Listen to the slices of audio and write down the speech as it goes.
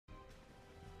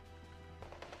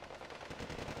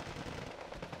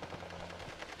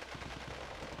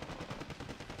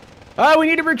Oh, we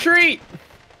need to retreat!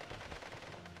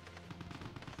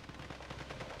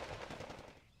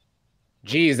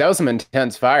 Geez, that was some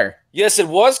intense fire. Yes, it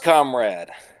was, comrade.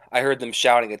 I heard them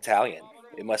shouting Italian.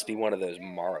 It must be one of those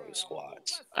Morrow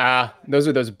squads. Those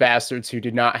are those bastards who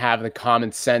did not have the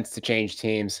common sense to change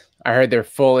teams. I heard they're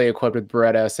fully equipped with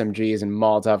Beretta SMGs and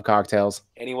Molotov cocktails.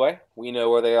 Anyway, we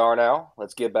know where they are now.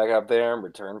 Let's get back up there and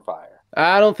return fire.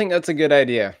 I don't think that's a good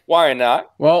idea. Why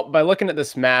not? Well, by looking at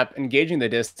this map and gauging the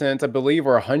distance, I believe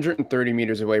we're 130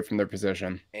 meters away from their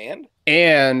position.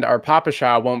 And our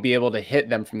Papasha won't be able to hit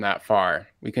them from that far.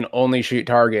 We can only shoot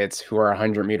targets who are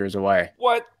 100 meters away.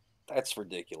 What? That's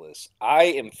ridiculous. I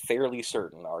am fairly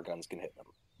certain our guns can hit them.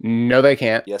 No, they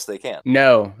can't. Yes, they can.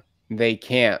 No, they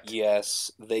can't. Yes,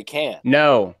 they can.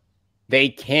 No, they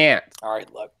can't. All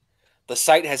right, look. The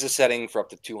site has a setting for up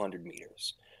to 200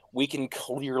 meters. We can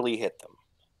clearly hit them.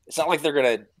 It's not like they're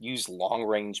going to use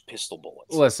long-range pistol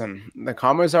bullets. Listen, the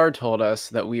Commissar told us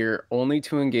that we are only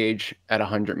to engage at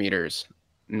 100 meters,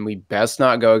 and we best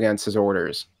not go against his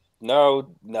orders.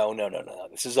 No.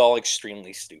 This is all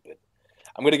extremely stupid.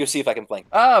 I'm going to go see if I can flank.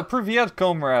 Privyet,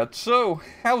 comrade. So,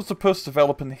 how's the push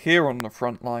developing here on the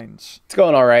front lines? It's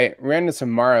going all right. We ran into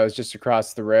some Morrows just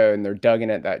across the road, and they're dug in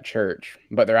at that church,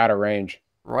 but they're out of range.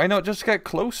 Why not just get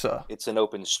closer? It's an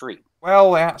open street.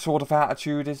 Well, that sort of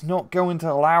attitude is not going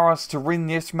to allow us to win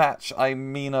this match, I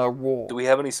mean a war. Do we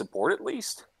have any support at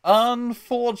least?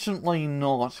 Unfortunately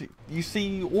not. You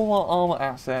see, all our armor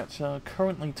assets are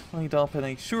currently tied up in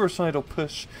a suicidal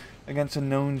push against a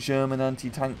known German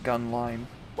anti-tank gun line.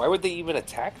 Why would they even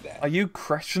attack that? Are you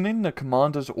questioning the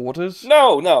commander's orders?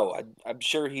 No. I'm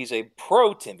sure he's a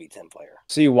pro-Timmy Tim player.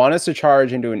 So you want us to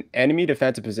charge into an enemy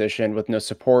defensive position with no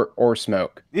support or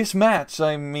smoke? This match,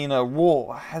 I mean a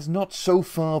war, has not so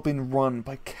far been run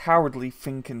by cowardly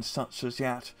thinking such as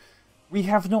yet. We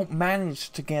have not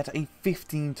managed to get a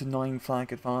 15-9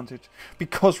 flag advantage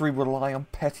because we rely on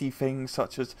petty things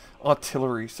such as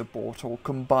artillery support or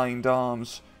combined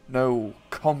arms. No,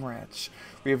 comrades,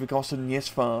 we have gotten this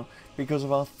far because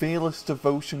of our fearless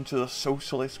devotion to the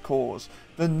socialist cause,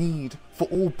 the need for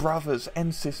all brothers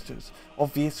and sisters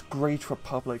of this great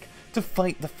republic to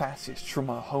fight the fascists from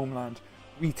our homeland.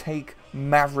 We take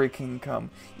maverick income,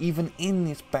 even in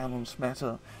this balanced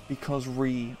matter, because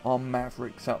we are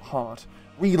mavericks at heart.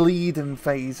 We lead in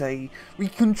Phase A, we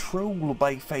control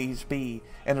by Phase B,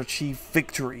 and achieve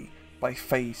victory by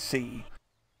Phase C.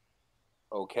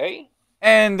 Okay.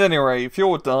 And anyway, if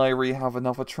you'll die, we have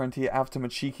another 20 after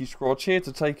Machiki squad here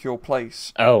to take your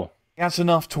place. Oh. That's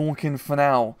enough talking for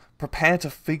now. Prepare to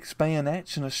fix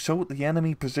bayonets and assault the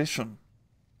enemy position.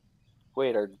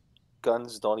 Wait, our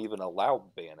guns don't even allow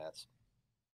bayonets.